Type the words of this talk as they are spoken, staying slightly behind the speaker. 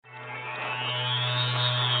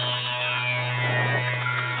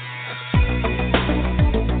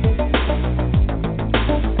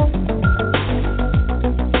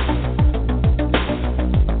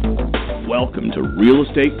to Real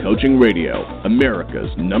Estate Coaching Radio, America's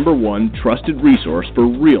 #1 trusted resource for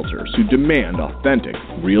realtors who demand authentic,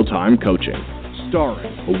 real-time coaching.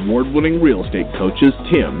 Starring award-winning real estate coaches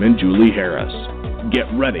Tim and Julie Harris.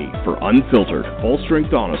 Get ready for unfiltered,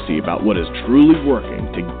 full-strength honesty about what is truly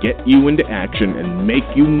working to get you into action and make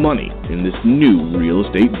you money in this new real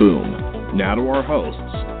estate boom. Now to our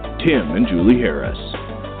hosts, Tim and Julie Harris.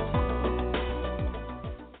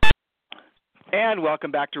 And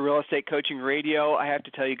welcome back to Real Estate Coaching Radio. I have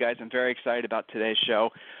to tell you guys, I'm very excited about today's show.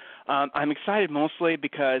 I'm excited mostly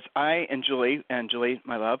because Julie,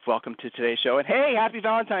 my love, welcome to today's show. And hey, happy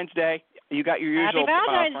Valentine's Day. You got your usual Happy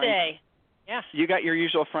Valentine's Day. Yeah. You got your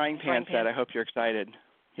usual frying pan set. I hope you're excited.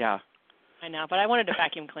 Yeah. I know, but I wanted a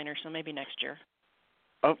vacuum cleaner, so maybe next year.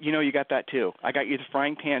 Oh, you got that too. I got you the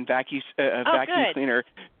frying pan vacuum good. cleaner,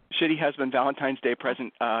 shitty husband Valentine's Day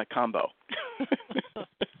present combo.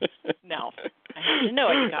 No. I had to know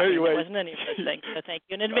it. You got me. It wasn't any of those things, so thank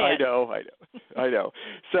you in advance. I know.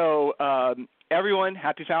 So, everyone,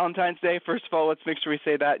 happy Valentine's Day. First of all, let's make sure we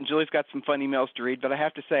say that. And Julie's got some fun emails to read, but I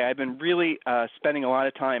have to say I've been really spending a lot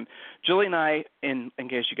of time. Julie and I, in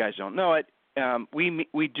case you guys don't know it,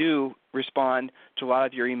 we do respond to a lot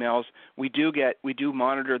of your emails. We do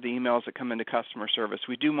monitor the emails that come into customer service.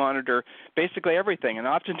 We do monitor basically everything, and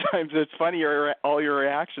oftentimes it's funny all your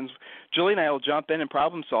reactions. Julie and I will jump in and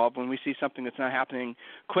problem solve when we see something that's not happening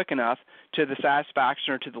quick enough to the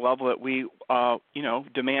satisfaction or to the level that we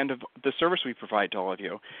demand of the service we provide to all of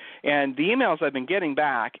you. And the emails I've been getting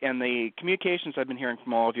back and the communications I've been hearing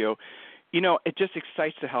from all of you, it just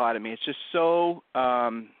excites the hell out of me. It's just so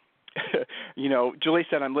Julie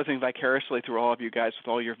said I'm living vicariously through all of you guys with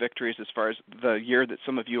all your victories as far as the year that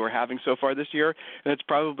some of you are having so far this year. And it's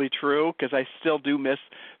probably true because I still do miss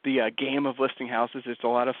the game of listing houses. It's a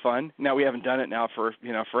lot of fun. Now, we haven't done it now for,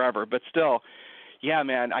 forever, but still, yeah,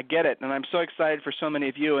 man, I get it. And I'm so excited for so many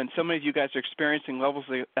of you. And so many of you guys are experiencing levels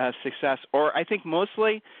of success. Or I think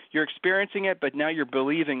mostly you're experiencing it, but now you're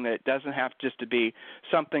believing that it doesn't have just to be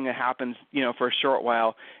something that happens, for a short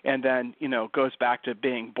while and then, goes back to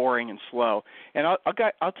being boring and slow. And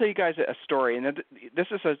I'll tell you guys a story. And this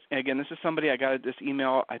is somebody I got this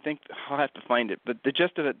email. I think I'll have to find it. But the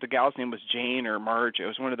gist of it, the gal's name was Jane or Marge. It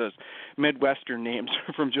was one of those Midwestern names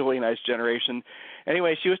from Julie and I's generation.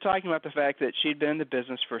 Anyway, she was talking about the fact that she'd been in the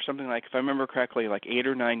business for something like, if I remember correctly, like 8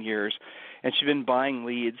 or 9 years, and she'd been buying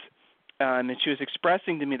leads, and she was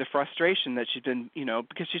expressing to me the frustration that she'd been,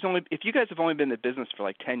 because if you guys have only been in the business for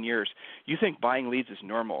like 10 years, you think buying leads is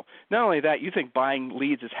normal. Not only that, you think buying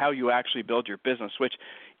leads is how you actually build your business, which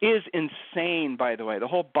is insane, by the way. The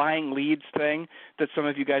whole buying leads thing that some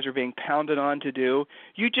of you guys are being pounded on to do,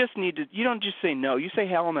 you don't just say no, you say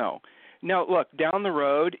hell no. Now, look, down the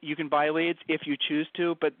road, you can buy leads if you choose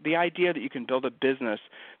to, but the idea that you can build a business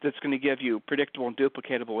that's going to give you predictable and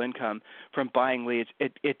duplicatable income from buying leads,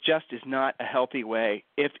 it just is not a healthy way,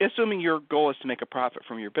 assuming your goal is to make a profit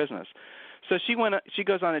from your business. So she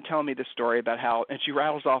goes on to tell me this story about how, and she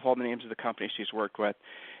rattles off all the names of the companies she's worked with.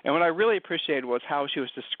 And what I really appreciated was how she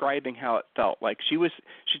was describing how it felt. Like she'd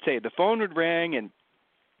say the phone would ring and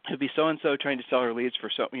it'd be so-and-so trying to sell her leads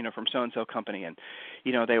from so-and-so company. And,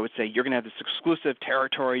 they would say, you're going to have this exclusive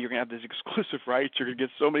territory. You're going to have this exclusive rights. You're going to get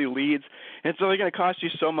so many leads. And so they're going to cost you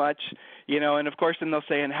so much, and of course then they'll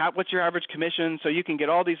say, and what's your average commission? So you can get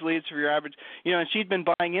all these leads for your average, and she'd been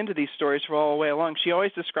buying into these stories for all the way along. She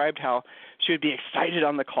always described how she would be excited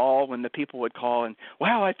on the call when the people would call and,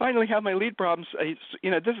 wow, I finally have my lead problems.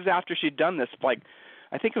 This is after she'd done this,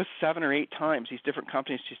 I think it was 7 or 8 times, these different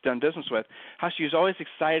companies she's done business with, how she was always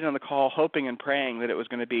excited on the call, hoping and praying that it was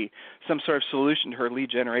going to be some sort of solution to her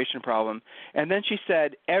lead generation problem. And then she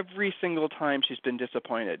said every single time she's been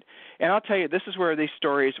disappointed. And I'll tell you, this is where these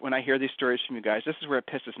stories, when I hear these stories from you guys, this is where it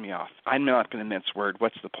pisses me off. I'm not going to mince word.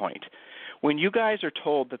 What's the point? When you guys are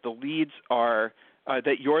told that the leads are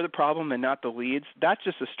that you're the problem and not the leads, that's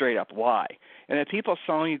just a straight-up lie. And if people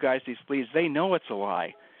selling you guys these leads, they know it's a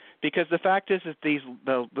lie. Because the fact is that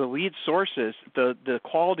the lead sources, the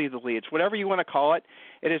quality of the leads, whatever you want to call it,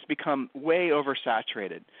 it has become way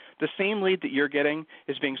oversaturated. The same lead that you're getting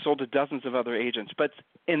is being sold to dozens of other agents.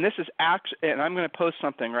 And I'm going to post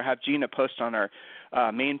something or have Gina post on our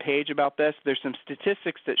main page about this. There's some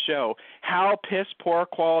statistics that show how piss poor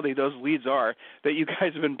quality those leads are that you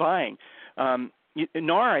guys have been buying.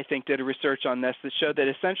 NAR, I think, did a research on this that showed that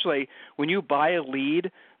essentially when you buy a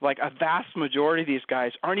lead, like a vast majority of these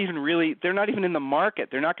guys they're not even in the market.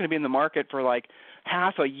 They're not going to be in the market for like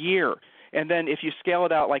half a year. And then if you scale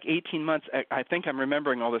it out like 18 months, I think I'm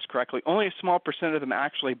remembering all this correctly, only a small percent of them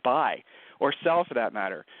actually buy or sell for that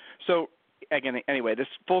matter. So anyway, this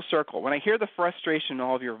full circle. When I hear the frustration in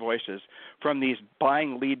all of your voices from these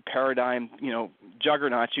buying lead paradigm,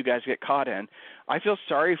 juggernauts you guys get caught in, I feel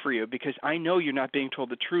sorry for you because I know you're not being told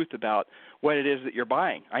the truth about what it is that you're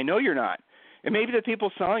buying. I know you're not. And maybe the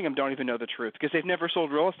people selling them don't even know the truth because they've never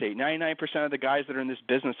sold real estate. 99% of the guys that are in this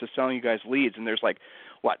business is selling you guys leads, and there's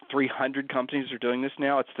 300 companies are doing this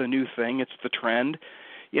now. It's the new thing. It's the trend.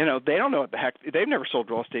 They don't know what the heck. They've never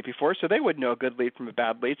sold real estate before, so they wouldn't know a good lead from a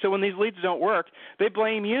bad lead. So when these leads don't work, they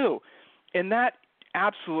blame you. And that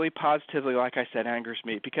absolutely, positively, like I said, angers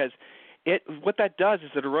me because what that does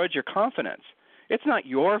is it erodes your confidence. It's not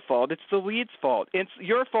your fault. It's the lead's fault. It's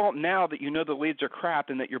your fault now that you know the leads are crap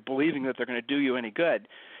and that you're believing that they're going to do you any good.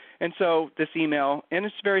 And so this email, and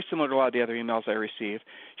it's very similar to a lot of the other emails I receive,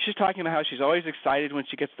 she's talking about how she's always excited when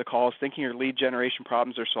she gets the calls, thinking her lead generation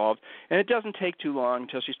problems are solved, and it doesn't take too long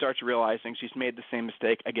until she starts realizing she's made the same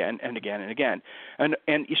mistake again and again and again. And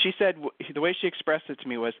she said the way she expressed it to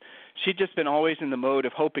me was she'd just been always in the mode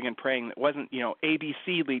of hoping and praying that it wasn't,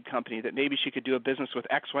 ABC lead company, that maybe she could do a business with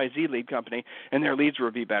XYZ lead company and their leads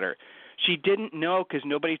would be better. She didn't know because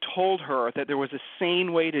nobody told her that there was a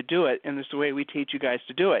sane way to do it, and this is the way we teach you guys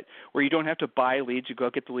to do it, where you don't have to buy leads. You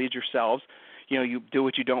go get the leads yourselves. You do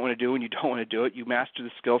what you don't want to do when you don't want to do it. You master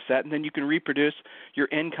the skill set, and then you can reproduce your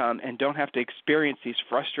income and don't have to experience these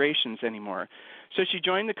frustrations anymore. So she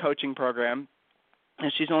joined the coaching program,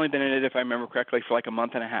 and she's only been in it, if I remember correctly, for a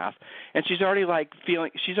month and a half. And she's already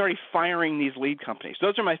she's already firing these lead companies.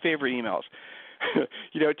 Those are my favorite emails.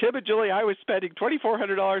 Tim and Julie, I was spending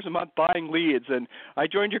 $2,400 a month buying leads, and I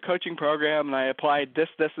joined your coaching program, and I applied this,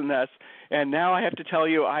 and this, and now I have to tell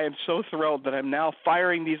you I am so thrilled that I'm now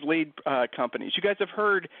firing these lead companies. You guys have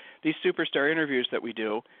heard these superstar interviews that we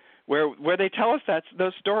do where they tell us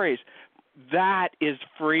those stories. That is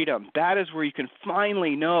freedom. That is where you can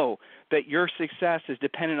finally know that your success is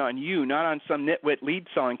dependent on you, not on some nitwit lead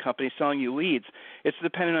selling company selling you leads. It's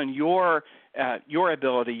dependent on your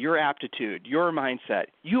ability, your aptitude, your mindset.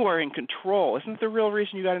 You are in control. Isn't the real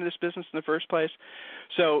reason you got into this business in the first place?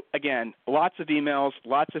 So, again, lots of emails,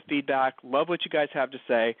 lots of feedback. Love what you guys have to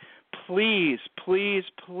say. Please, please,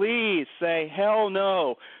 please say hell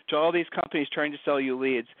no to all these companies trying to sell you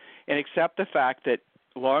leads and accept the fact that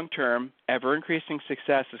long-term, ever-increasing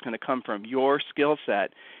success is going to come from your skill set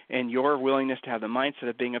and your willingness to have the mindset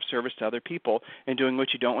of being of service to other people and doing what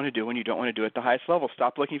you don't want to do when you don't want to do it at the highest level.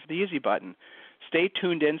 Stop looking for the easy button. Stay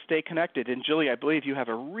tuned in, stay connected. And, Julie, I believe you have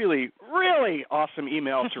a really, really awesome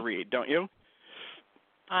email to read, don't you?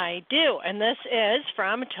 I do, and this is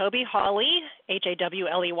from Toby Hawley,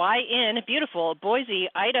 Hawley, in beautiful Boise,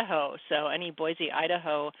 Idaho. So any Boise,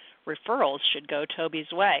 Idaho referrals should go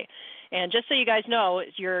Toby's way. And just so you guys know,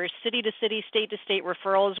 your city-to-city, state-to-state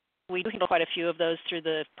referrals, we do handle quite a few of those through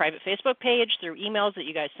the private Facebook page, through emails that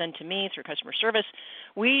you guys send to me, through customer service.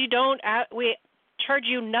 We charge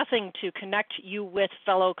you nothing to connect you with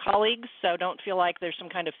fellow colleagues, so don't feel like there's some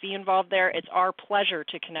kind of fee involved there. It's our pleasure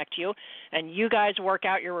to connect you, and you guys work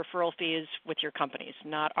out your referral fees with your companies,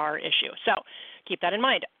 not our issue. So keep that in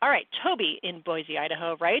mind. All right, Toby in Boise,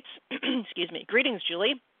 Idaho writes, excuse me, greetings,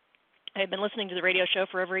 Julie. I have been listening to the radio show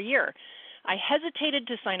for over a year. I hesitated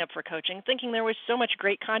to sign up for coaching, thinking there was so much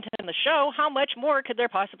great content in the show. How much more could there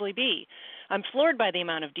possibly be? I'm floored by the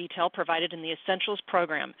amount of detail provided in the Essentials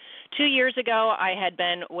program. 2 years ago, I had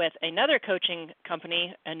been with another coaching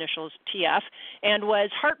company, initials TF, and was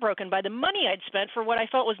heartbroken by the money I'd spent for what I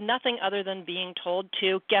felt was nothing other than being told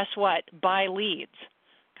to, guess what, buy leads.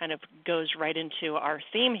 Kind of goes right into our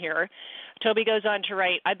theme here. Toby goes on to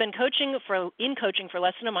write, I've been in coaching for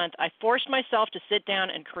less than a month. I forced myself to sit down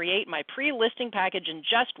and create my pre-listing package in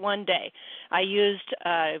just one day. I used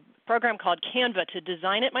a program called Canva to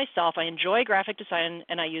design it myself. I enjoy graphic design,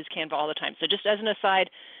 and I use Canva all the time. So just as an aside,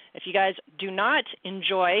 if you guys do not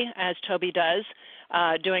enjoy, as Toby does,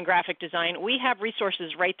 doing graphic design, we have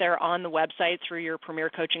resources right there on the website through your Premier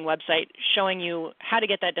Coaching website showing you how to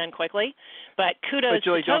get that done quickly. But kudos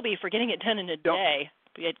to Toby for getting it done in a day.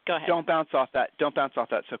 Go ahead. Don't bounce off that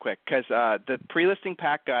so quick, because the pre-listing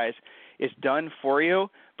pack, guys, is done for you.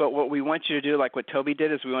 But what we want you to do, like what Toby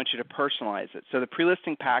did, is we want you to personalize it. So the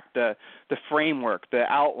pre-listing pack, the framework, the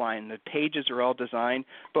outline, the pages are all designed,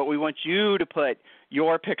 but we want you to put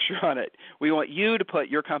your picture on it. We want you to put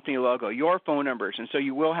your company logo, your phone numbers, and so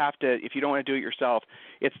you will have to, if you don't want to do it yourself,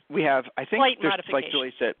 we have, I think, slight like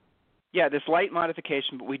Julie said, Yeah, this light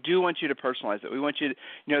modification, but we do want you to personalize it. We want you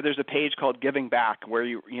to, there's a page called Giving Back where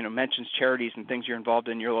you mentions charities and things you're involved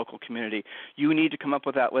in your local community. You need to come up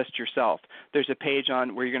with that list yourself. There's a page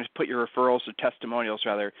on where you're going to put your referrals or testimonials,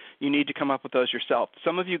 rather. You need to come up with those yourself.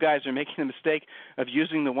 Some of you guys are making the mistake of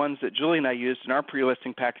using the ones that Julie and I used in our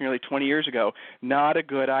pre-listing pack nearly 20 years ago. Not a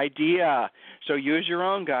good idea. So use your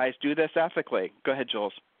own, guys. Do this ethically. Go ahead,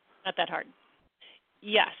 Jules. Not that hard.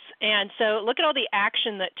 Yes, and so look at all the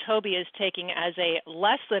action that Toby is taking as a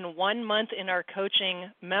less than 1 month in our coaching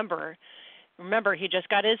member. Remember, he just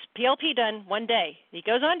got his PLP done one day. He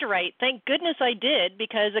goes on to write, "Thank goodness I did,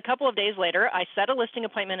 because a couple of days later I set a listing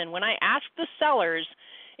appointment, and when I asked the sellers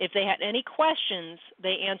if they had any questions,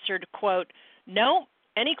 they answered, quote, 'No,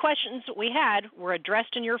 any questions we had were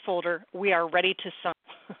addressed in your folder. We are ready to sign.'"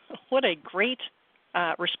 What a great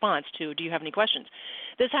response to, "Do you have any questions?"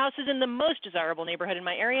 This house is in the most desirable neighborhood in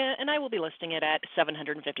my area, and I will be listing it at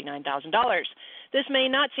 $759,000. This may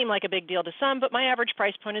not seem like a big deal to some, but my average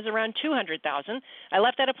price point is around $200,000. I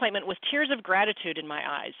left that appointment with tears of gratitude in my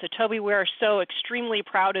eyes. So, Toby, we are so extremely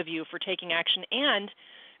proud of you for taking action and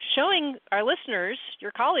showing our listeners,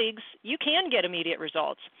 your colleagues, you can get immediate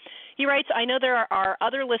results. He writes, "I know there are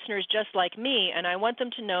other listeners just like me, and I want them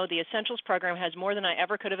to know the Essentials program has more than I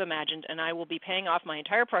ever could have imagined, and I will be paying off my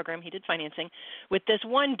entire program," he did financing, "with this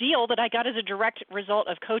one deal that I got as a direct result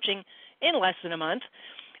of coaching in less than a month.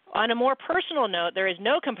 On a more personal note, there is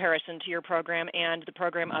no comparison to your program and the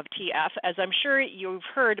program of TF, as I'm sure you've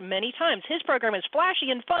heard many times. His program is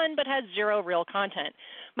flashy and fun, but has zero real content.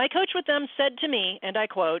 My coach with them said to me, and I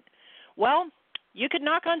quote, 'Well, you could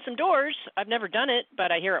knock on some doors. I've never done it,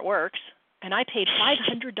 but I hear it works.' And I paid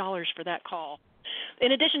 $500 for that call.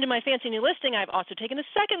 In addition to my fancy new listing, I've also taken a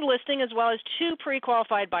second listing as well as 2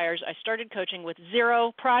 pre-qualified buyers. I started coaching with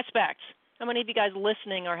 0 prospects. How many of you guys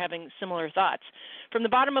listening are having similar thoughts? From the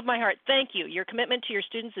bottom of my heart, thank you. Your commitment to your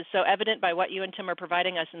students is so evident by what you and Tim are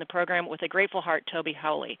providing us in the program. With a grateful heart, Toby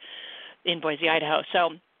Howley in Boise, Idaho."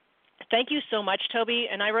 So thank you so much, Toby.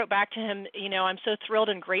 And I wrote back to him, I'm so thrilled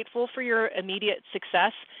and grateful for your immediate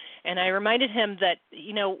success. And I reminded him that,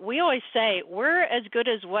 we always say we're as good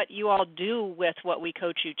as what you all do with what we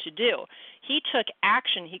coach you to do. He took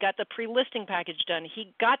action. He got the pre-listing package done.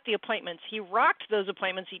 He got the appointments. He rocked those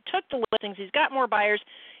appointments. He took the listings. He's got more buyers.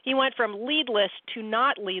 He went from leadless to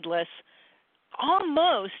not leadless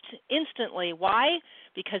almost instantly. Why?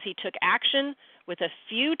 Because he took action with a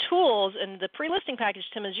few tools. And the pre-listing package,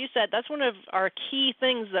 Tim, as you said, that's one of our key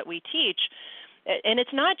things that we teach. And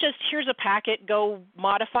it's not just here's a packet, go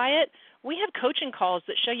modify it. We have coaching calls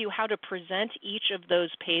that show you how to present each of those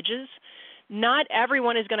pages. Not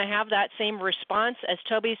everyone is going to have that same response. As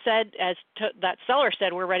Toby said, that seller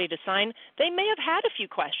said, we're ready to sign. They may have had a few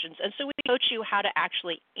questions. And so we coach you how to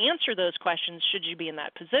actually answer those questions should you be in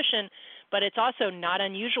that position. But it's also not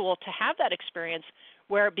unusual to have that experience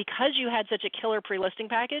where because you had such a killer pre-listing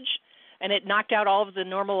package and it knocked out all of the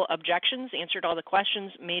normal objections, answered all the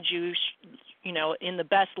questions, made you in the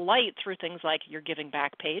best light through things like your Giving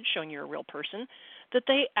Back page, showing you're a real person, that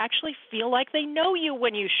they actually feel like they know you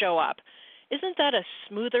when you show up. Isn't that a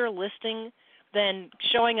smoother listing than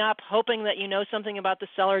showing up, hoping that you know something about the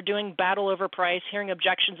seller, doing battle over price, hearing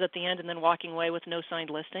objections at the end, and then walking away with no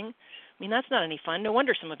signed listing? I mean, that's not any fun. No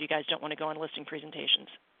wonder some of you guys don't want to go on listing presentations.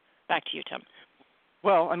 Back to you, Tim.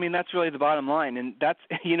 Well, I mean, that's really the bottom line. And that's,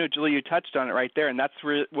 Julie, you touched on it right there, and that's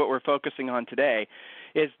what we're focusing on today.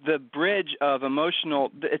 Is the bridge of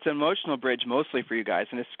it's an emotional bridge mostly for you guys,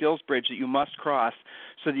 and a skills bridge that you must cross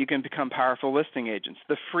so that you can become powerful listing agents.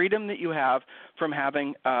 The freedom that you have from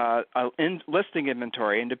having a listing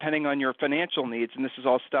inventory, and depending on your financial needs, and this is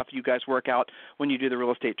all stuff you guys work out when you do the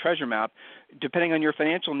real estate treasure map, depending on your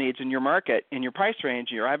financial needs in your market, in your price range,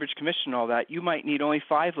 your average commission and all that, you might need only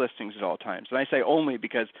 5 listings at all times. And I say only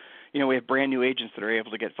because we have brand new agents that are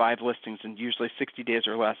able to get 5 listings in usually 60 days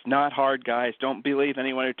or less. Not hard, guys. Don't believe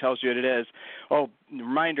anyone who tells you it is. Oh,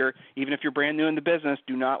 reminder, even if you're brand new in the business,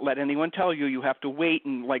 do not let anyone tell you you have to wait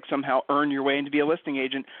and somehow earn your way into be a listing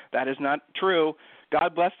agent. That is not true.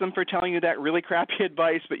 God bless them for telling you that really crappy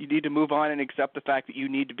advice, but you need to move on and accept the fact that you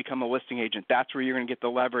need to become a listing agent. That's where you're going to get the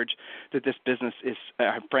leverage that this business is,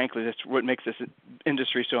 frankly, that's what makes this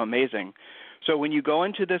industry so amazing. So when you go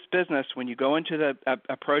into this business, when you go into the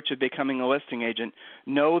approach of becoming a listing agent,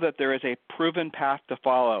 know that there is a proven path to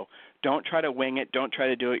follow. Don't try to wing it. Don't try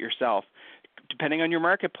to do it yourself. depending on your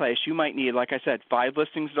marketplace, you might need, like I said, 5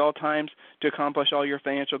 listings at all times to accomplish all your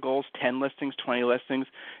financial goals, 10 listings, 20 listings.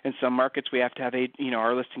 In some markets, we have to have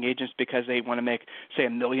our listing agents, because they want to make, say,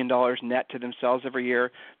 $1 million net to themselves every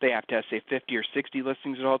year. They have to have, say, 50 or 60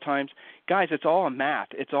 listings at all times. Guys, it's all a math.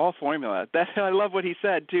 It's all formula. I love what he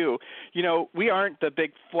said, too. We aren't the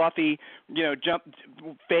big, fluffy,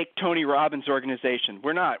 fake Tony Robbins organization.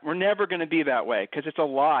 We're not. We're never going to be that way, because it's a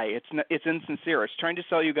lie. It's insincere. It's trying to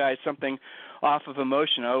sell you guys something off of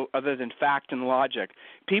emotion other than fact and logic.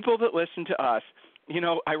 People that listen to us,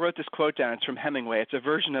 I wrote this quote down. It's from Hemingway. It's a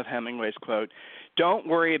version of Hemingway's quote. Don't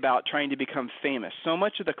worry about trying to become famous. So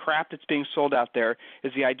much of the crap that's being sold out there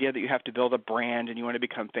is the idea that you have to build a brand and you want to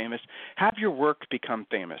become famous. Have your work become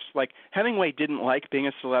famous. Like, Hemingway didn't like being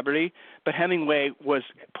a celebrity, but Hemingway was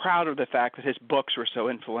proud of the fact that his books were so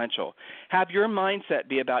influential. Have your mindset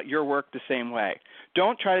be about your work the same way.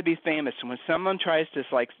 Don't try to be famous. And when someone tries to,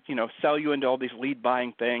 sell you into all these lead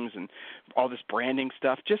buying things and all this branding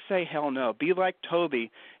stuff, just say hell no. Be like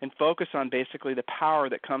Toby and focus on basically the power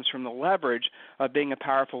that comes from the leverage of being a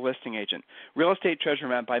powerful listing agent. Real Estate Treasure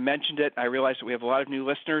Map, I mentioned it. I realize that we have a lot of new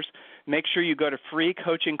listeners. Make sure you go to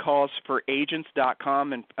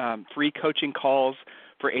freecoachingcallsforagents.com and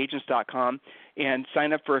freecoachingcallsforagents.com and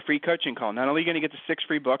sign up for a free coaching call. Not only are you going to get the 6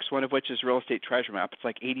 free books, one of which is Real Estate Treasure Map. It's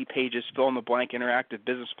like 80 pages, fill-in-the-blank interactive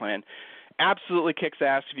business plan. Absolutely kicks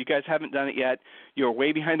ass. If you guys haven't done it yet, you're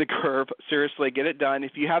way behind the curve. Seriously, get it done.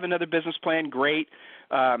 If you have another business plan, great.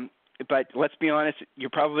 But let's be honest, you're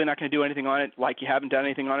probably not going to do anything on it like you haven't done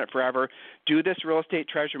anything on it forever. Do this Real Estate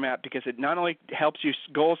Treasure Map, because it not only helps you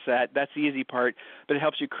goal set, that's the easy part, but it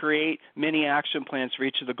helps you create mini action plans for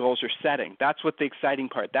each of the goals you're setting. That's what the exciting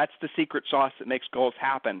part. That's the secret sauce that makes goals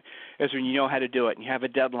happen, is when you know how to do it and you have a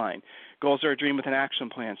deadline. Goals are a dream with an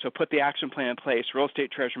action plan. So put the action plan in place. Real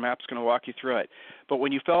Estate Treasure Map is going to walk you through it. But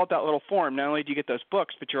when you fill out that little form, not only do you get those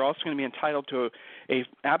books, but you're also going to be entitled to a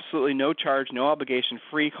absolutely no charge, no obligation,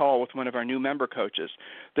 free call with one of our new member coaches.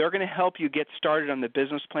 They're going to help you get started on the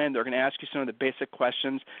business plan. They're going to ask you some of the basic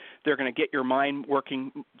questions. They're going to get your mind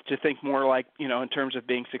working to think more like, in terms of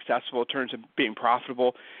being successful, in terms of being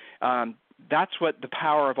profitable. That's what the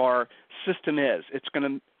power of our system is. It's going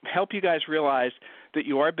to help you guys realize that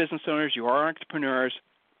you are business owners, you are entrepreneurs,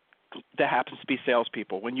 that happens to be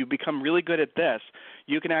salespeople. When you become really good at this,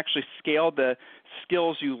 you can actually scale the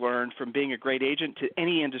skills you learn from being a great agent to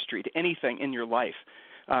any industry, to anything in your life.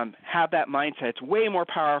 Have that mindset. It's way more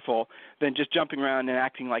powerful than just jumping around and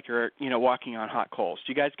acting like you're, walking on hot coals.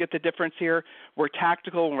 Do you guys get the difference here? We're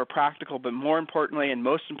tactical and we're practical, but more importantly and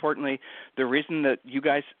most importantly, the reason that you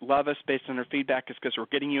guys love us based on our feedback is because we're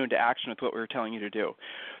getting you into action with what we were telling you to do.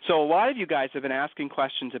 So a lot of you guys have been asking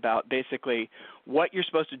questions about basically what you're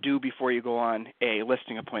supposed to do before you go on a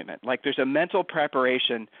listing appointment. Like, there's a mental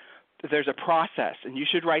preparation. There's a process, and you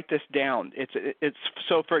should write this down. It's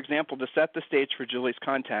so, for example, to set the stage for Julie's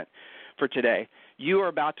content for today, you are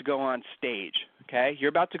about to go on stage, okay? You're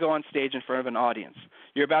about to go on stage in front of an audience.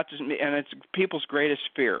 You're about to, and it's people's greatest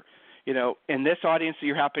fear. In this audience that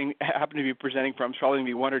you happen to be presenting from, it's probably going to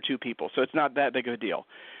be 1 or 2 people, so it's not that big of a deal.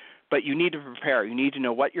 But you need to prepare. You need to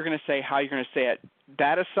know what you're going to say, how you're going to say it.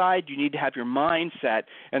 That aside, you need to have your mindset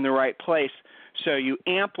in the right place so you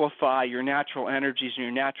amplify your natural energies and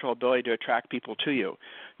your natural ability to attract people to you.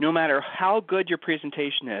 No matter how good your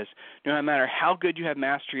presentation is, no matter how good you have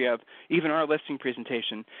mastery of even our listing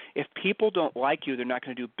presentation, if people don't like you, they're not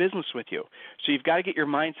going to do business with you. So you've got to get your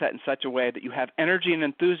mindset in such a way that you have energy and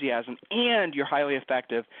enthusiasm, and you're highly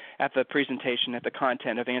effective at the presentation, at the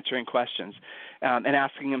content of answering questions, and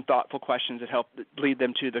asking them thoughtful questions that help lead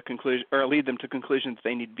them to the conclusion, or lead them to conclusions that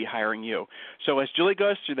they need to be hiring you. So as Julie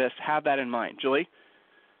goes through this, have that in mind. Julie?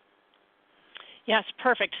 Yes,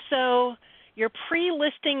 perfect. So your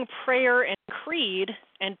pre-listing prayer and creed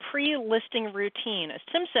and pre-listing routine. As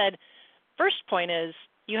Tim said, first point is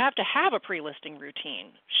you have to have a pre-listing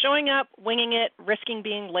routine. Showing up, winging it, risking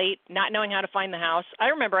being late, not knowing how to find the house. I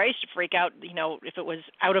remember I used to freak out, if it was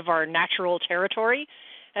out of our natural territory,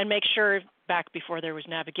 and make sure back before there was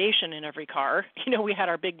navigation in every car. We had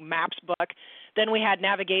our big maps book. Then we had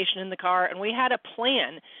navigation in the car, and we had a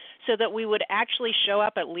plan so that we would actually show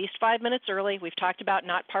up at least 5 minutes early. We've talked about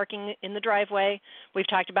not parking in the driveway. We've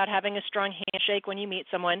talked about having a strong handshake when you meet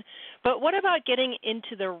someone. But what about getting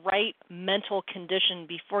into the right mental condition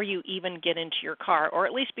before you even get into your car, or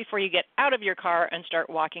at least before you get out of your car and start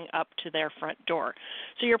walking up to their front door?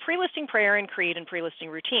 So your pre-listing prayer and creed and pre-listing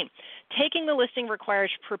routine. Taking the listing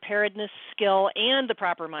requires preparedness, skill, and the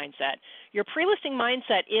proper mindset. Your pre-listing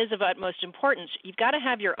mindset is of utmost importance. You've got to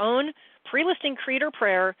have your own pre-listing creed or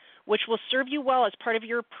prayer, which will serve you well as part of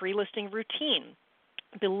your pre-listing routine.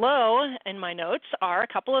 below in my notes are a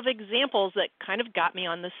couple of examples that kind of got me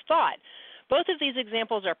on this thought. Both of these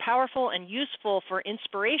examples are powerful and useful for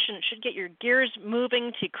inspiration. It should get your gears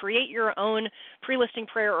moving to create your own pre-listing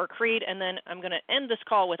prayer or creed, and then I'm going to end this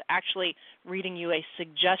call with actually reading you a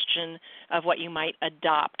suggestion of what you might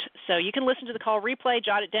adopt. So you can listen to the call replay,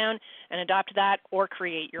 jot it down, and adopt that or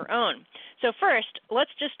create your own. So first,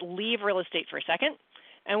 let's just leave real estate for a second.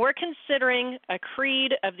 And we're considering a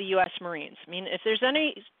creed of the U.S. Marines. I mean, if there's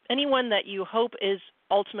anyone that you hope is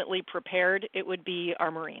ultimately prepared, it would be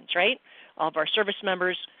our Marines, right? All of our service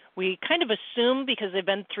members, we kind of assume because they've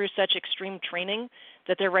been through such extreme training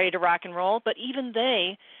that they're ready to rock and roll, but even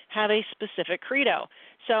they have a specific credo.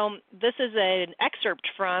 So this is an excerpt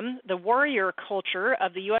from The Warrior Culture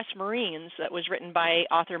of the U.S. Marines that was written by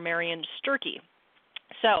author Marion Sturkey.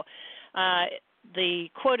 So the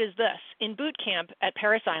quote is this: in boot camp at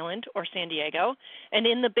Parris Island or San Diego, and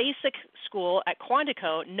in the basic school at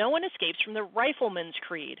Quantico, no one escapes from the rifleman's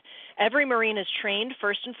creed. Every Marine is trained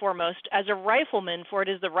first and foremost as a rifleman, for it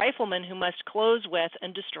is the rifleman who must close with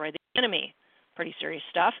and destroy the enemy. Pretty serious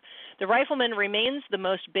stuff. The rifleman remains the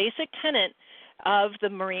most basic tenet of the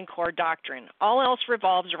Marine Corps doctrine. All else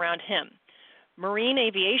revolves around him. Marine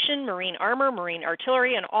aviation, marine armor, marine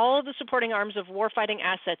artillery, and all of the supporting arms of warfighting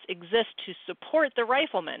assets exist to support the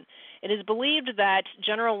rifleman. It is believed that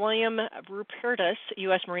General William Rupertus,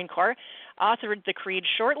 U.S. Marine Corps, authored the creed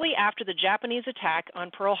shortly after the Japanese attack on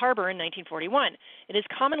Pearl Harbor in 1941. It is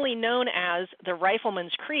commonly known as the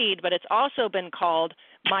Rifleman's Creed, but it's also been called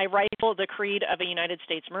My Rifle, the Creed of a United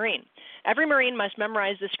States Marine. Every Marine must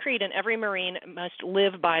memorize this creed, and every Marine must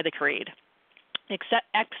live by the creed.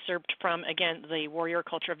 Excerpt from, again, The Warrior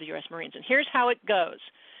Culture of the U.S. Marines. And here's how it goes.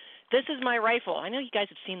 This is my rifle. I know you guys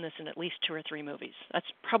have seen this in at least 2 or 3 movies. That's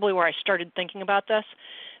probably where I started thinking about this.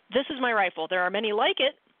 This is my rifle. There are many like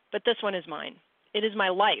it, but this one is mine. It is my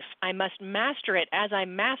life. I must master it as I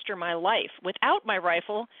master my life. Without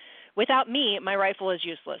me, my rifle is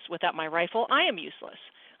useless. Without my rifle, I am useless.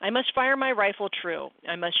 I must fire my rifle true.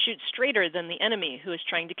 I must shoot straighter than the enemy who is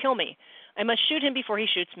trying to kill me. I must shoot him before he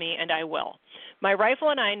shoots me, and I will. My rifle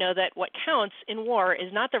and I know that what counts in war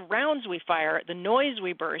is not the rounds we fire, the noise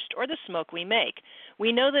we burst, or the smoke we make.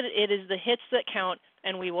 We know that it is the hits that count,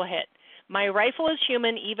 and we will hit. My rifle is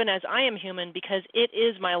human even as I am human because it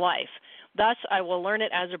is my life. Thus, I will learn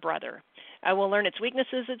it as a brother. I will learn its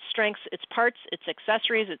weaknesses, its strengths, its parts, its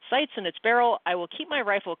accessories, its sights, and its barrel. I will keep my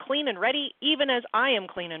rifle clean and ready, even as I am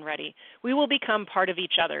clean and ready. We will become part of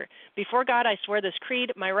each other. Before God, I swear this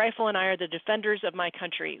creed, my rifle and I are the defenders of my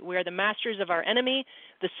country. We are the masters of our enemy,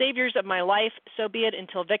 the saviors of my life. So be it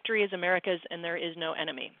until victory is America's and there is no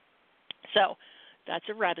enemy. So that's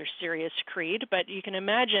a rather serious creed, but you can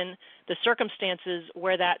imagine the circumstances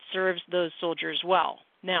where that serves those soldiers well.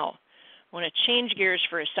 Now, I want to change gears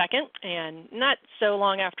for a second, and not so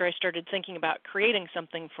long after I started thinking about creating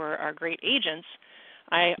something for our great agents,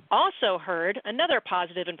 I also heard another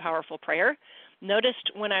positive and powerful prayer.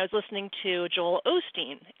 Noticed when I was listening to Joel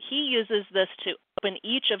Osteen, he uses this to open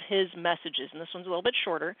each of his messages, and this one's a little bit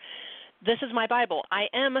shorter. This is my Bible. I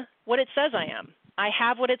am what it says I am. I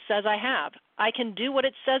have what it says I have. I can do what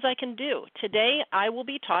it says I can do. Today I will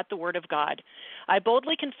be taught the Word of God. I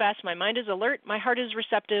boldly confess my mind is alert, my heart is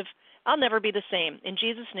receptive. I'll never be the same. In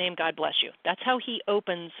Jesus' name, God bless you. That's how he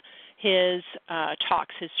opens his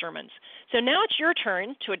talks, his sermons. So now it's your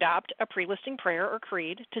turn to adopt a pre-listing prayer or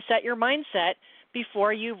creed to set your mindset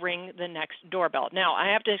before you ring the next doorbell. Now,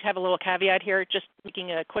 I have to have a little caveat here, just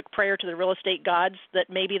making a quick prayer to the real estate gods that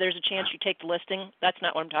maybe there's a chance you take the listing. That's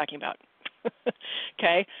not what I'm talking about.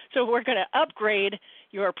 Okay? So we're going to upgrade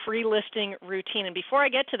your pre-listing routine. And before I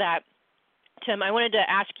get to that, Tim, I wanted to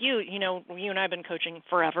ask you, you and I have been coaching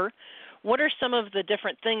forever. What are some of the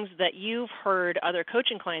different things that you've heard other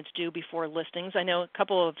coaching clients do before listings? I know a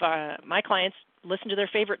couple of my clients listen to their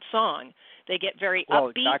favorite song. They get very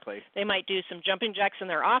upbeat. Exactly. They might do some jumping jacks in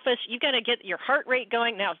their office. You've got to get your heart rate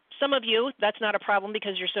going. Now, some of you, that's not a problem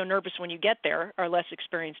because you're so nervous when you get there, are less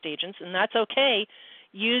experienced agents, and that's okay.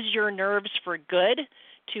 Use your nerves for good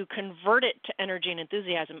to convert it to energy and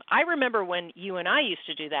enthusiasm. I remember when you and I used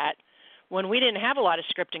to do that. When we didn't have a lot of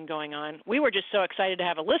scripting going on, we were just so excited to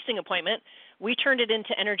have a listing appointment, we turned it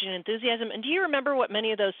into energy and enthusiasm. And do you remember what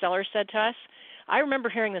many of those sellers said to us? I remember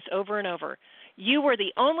hearing this over and over. You were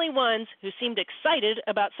the only ones who seemed excited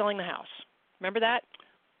about selling the house. Remember that?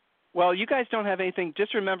 Well, you guys don't have anything.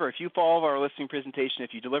 Just remember, if you follow our listing presentation,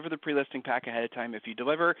 if you deliver the pre-listing pack ahead of time, if you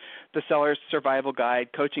deliver the seller's survival guide,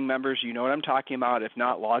 coaching members, you know what I'm talking about. If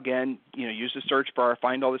not, log in, use the search bar,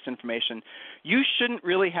 find all this information. You shouldn't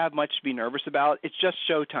really have much to be nervous about. It's just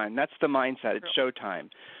showtime. That's the mindset. It's showtime.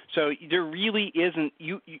 So there really isn't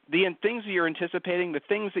the things that you're anticipating, the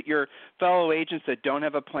things that your fellow agents that don't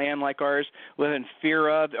have a plan like ours live in fear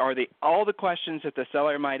of, are all the questions that the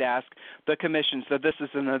seller might ask, the commissions, the this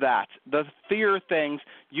and the that, the fear things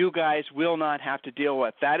you guys will not have to deal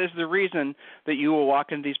with. That is the reason that you will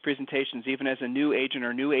walk into these presentations, even as a new agent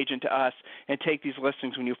or new agent to us, and take these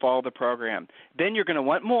listings when you follow the program. Then you're going to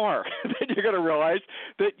want more. Then you're going to realize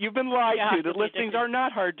that you've been lied to, that listings are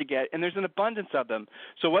not hard to get, and there's an abundance of them.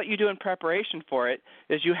 So what you do in preparation for it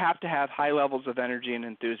is you have to have high levels of energy and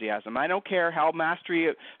enthusiasm. I don't care how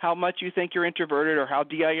much you think you're introverted or how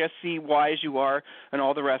DISC wise you are and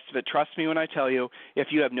all the rest of it. Trust me when I tell you, if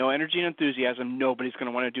you have no energy and enthusiasm, nobody's going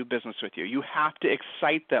to want to do business with you. You have to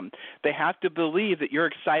excite them. They have to believe that you're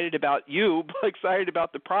excited about you, excited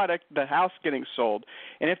about the product, the house getting sold.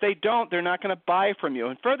 And if they don't, they're not going to buy from you.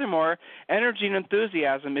 And furthermore, energy and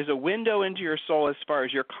enthusiasm is a window into your soul as far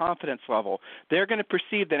as your confidence level. They're going to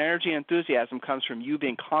perceive that energy and enthusiasm comes from you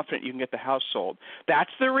being confident you can get the house sold.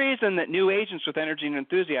 That's the reason that new agents with energy and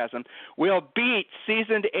enthusiasm will beat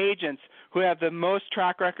seasoned agents who have the most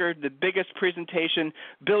track record, the biggest presentation,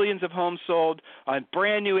 billions of homes sold. A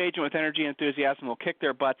brand new agent with energy and enthusiasm will kick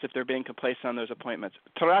their butts if they're being complacent on those appointments.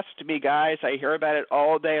 Trust me, guys. I hear about it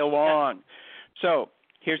all day long. So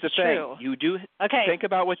here's the thing. You do think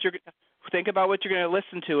about what you're going to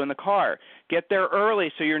listen to in the car. Get there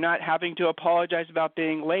early so you're not having to apologize about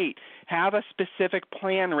being late. Have a specific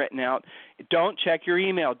plan written out. Don't check your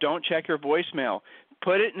email. Don't check your voicemail.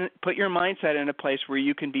 Put your mindset in a place where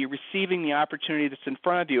you can be receiving the opportunity that's in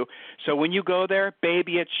front of you. So when you go there,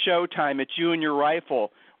 baby, it's showtime. It's you and your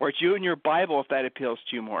rifle, or it's you and your Bible if that appeals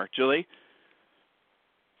to you more. Julie?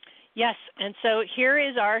 Yes, and so here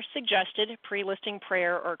is our suggested pre-listing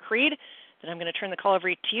prayer or creed. Then I'm going to turn the call over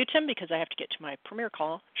to you, Tim, because I have to get to my premiere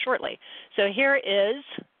call shortly. So here is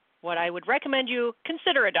what I would recommend you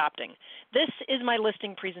consider adopting. This is my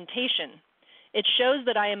listing presentation. It shows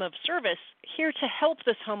that I am of service here to help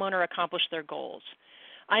this homeowner accomplish their goals.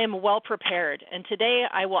 I am well prepared, and today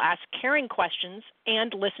I will ask caring questions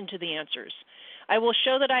and listen to the answers. I will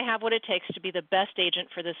show that I have what it takes to be the best agent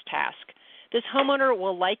for this task. This homeowner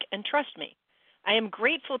will like and trust me. I am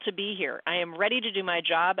grateful to be here. I am ready to do my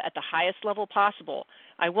job at the highest level possible.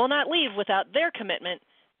 I will not leave without their commitment.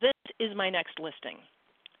 This is my next listing.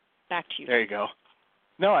 Back to you. There you go.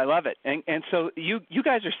 No, I love it. And so you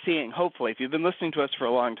guys are seeing, hopefully, if you've been listening to us for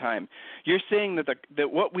a long time, you're seeing that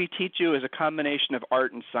what we teach you is a combination of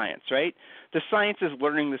art and science, right? The science is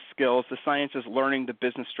learning the skills. The science is learning the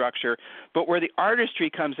business structure. But where the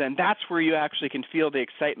artistry comes in, that's where you actually can feel the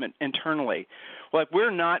excitement internally. Like,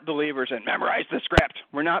 we're not believers in memorize the script.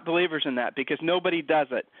 We're not believers in that because nobody does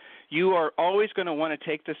it. You are always going to want to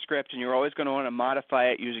take the script and you're always going to want to modify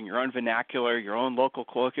it using your own vernacular, your own local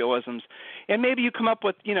colloquialisms, and maybe you come up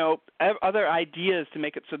with, other ideas to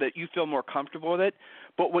make it so that you feel more comfortable with it.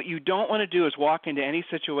 But what you don't want to do is walk into any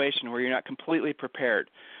situation where you're not completely prepared.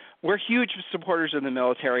 We're huge supporters of the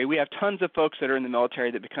military. We have tons of folks that are in the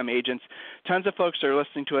military that become agents, tons of folks that are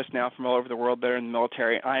listening to us now from all over the world that are in the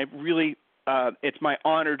military. I really it's my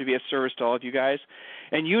honor to be of service to all of you guys.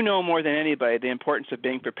 And you know more than anybody the importance of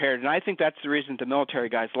being prepared. And I think that's the reason the military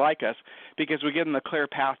guys like us, because we give them a clear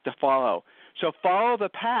path to follow. So follow the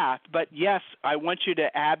path, but yes, I want you to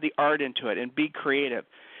add the art into it and be creative.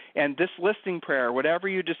 And this listing prayer, whatever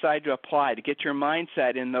you decide to apply to get your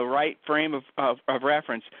mindset in the right frame of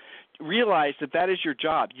reference, realize that is your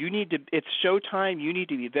job. It's showtime. You need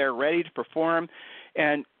to be there ready to perform.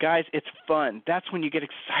 And, guys, it's fun. That's when you get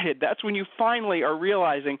excited. That's when you finally are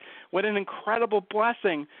realizing what an incredible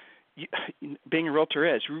blessing being a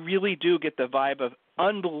realtor is. You really do get the vibe of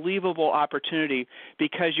unbelievable opportunity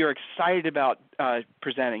because you're excited about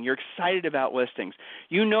presenting. You're excited about listings.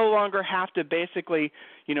 You no longer have to basically,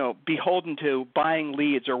 beholden to buying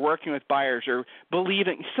leads or working with buyers or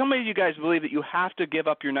believing. Some of you guys believe that you have to give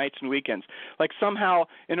up your nights and weekends. Like somehow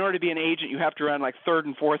in order to be an agent you have to run like third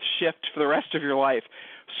and fourth shift for the rest of your life.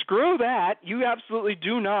 Screw that. You absolutely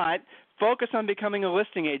do not. Focus on becoming a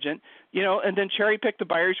listing agent, and then cherry pick the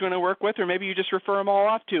buyers you want to work with, or maybe you just refer them all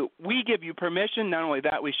off to. We give you permission. Not only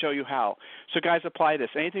that, we show you how. So, guys, apply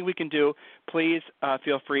this. Anything we can do, please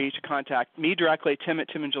feel free to contact me directly,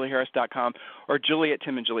 tim@timandjulieharris.com, or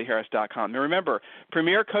julie@timandjulieharris.com. And remember,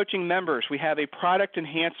 Premier Coaching members, we have a product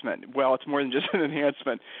enhancement. Well, it's more than just an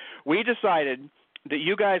enhancement. We decided that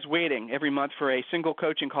you guys waiting every month for a single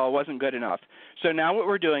coaching call wasn't good enough. So now what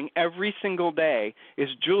we're doing every single day is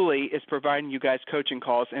Julie is providing you guys coaching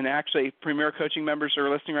calls. And actually, Premier Coaching members are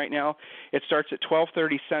listening right now. It starts at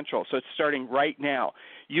 12:30 Central, so it's starting right now.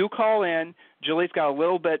 You call in. Julie's got a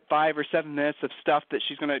little bit, 5 or 7 minutes of stuff that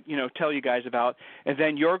she's going to, tell you guys about, and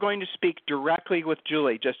then you're going to speak directly with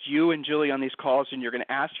Julie, just you and Julie on these calls, and you're going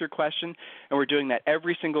to ask your question, and we're doing that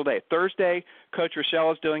every single day. Thursday, Coach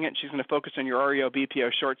Rochelle is doing it, and she's going to focus on your REO,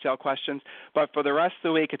 BPO, short sale questions, but for the rest of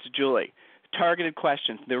the week, it's Julie. Targeted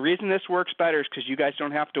questions. The reason this works better is because you guys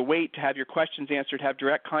don't have to wait to have your questions answered, have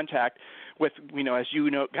direct contact with, as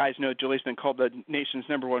guys know, Julie's been called the nation's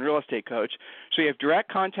 #1 real estate coach. So you have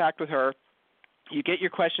direct contact with her. You get your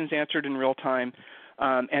questions answered in real time,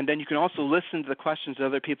 and then you can also listen to the questions that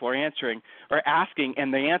other people are answering or asking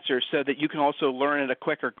and the answers so that you can also learn at a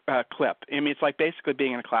quicker clip. I mean, it's like basically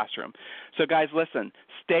being in a classroom. So, guys, listen,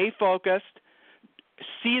 stay focused.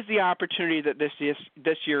 Seize the opportunity that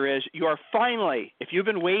this year is. You are finally, if you've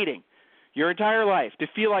been waiting your entire life to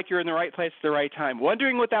feel like you're in the right place at the right time,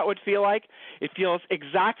 wondering what that would feel like, it feels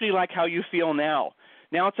exactly like how you feel now.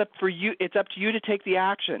 Now it's up to you to take the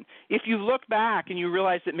action. If you look back and you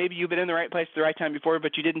realize that maybe you've been in the right place at the right time before,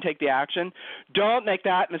 but you didn't take the action, don't make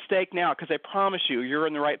that mistake now, because I promise you're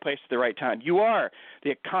in the right place at the right time. You are. The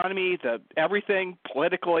economy, everything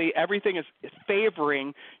politically, everything is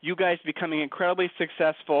favoring you guys becoming incredibly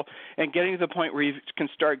successful and getting to the point where you can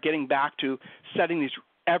start getting back to setting these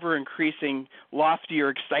ever-increasing, loftier,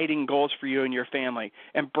 exciting goals for you and your family.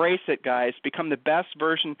 Embrace it, guys. Become the best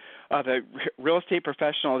version of a real estate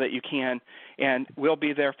professional that you can, and we'll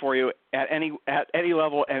be there for you at any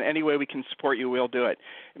level, and any way we can support you, we'll do it.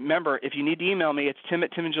 Remember, if you need to email me, it's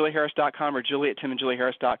tim@timandjulieharris.com or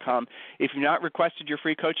julie@timandjulieharris.com. If you've not requested your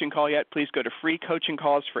free coaching call yet, please go to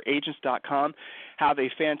freecoachingcallsforagents.com. Have a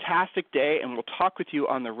fantastic day, and we'll talk with you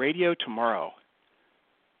on the radio tomorrow.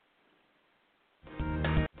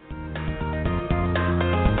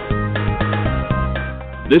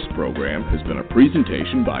 This program has been a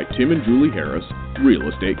presentation by Tim and Julie Harris, Real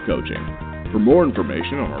Estate Coaching. For more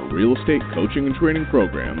information on our real estate coaching and training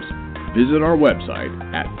programs, visit our website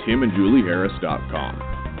at timandjulieharris.com.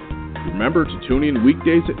 Remember to tune in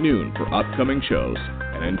weekdays at noon for upcoming shows,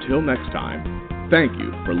 and until next time, thank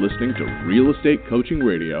you for listening to Real Estate Coaching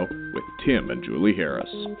Radio with Tim and Julie Harris.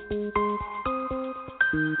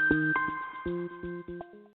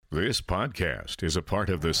 This podcast is a part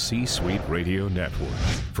of the C-Suite Radio Network.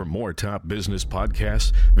 For more top business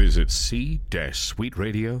podcasts, visit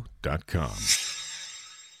c-suiteradio.com.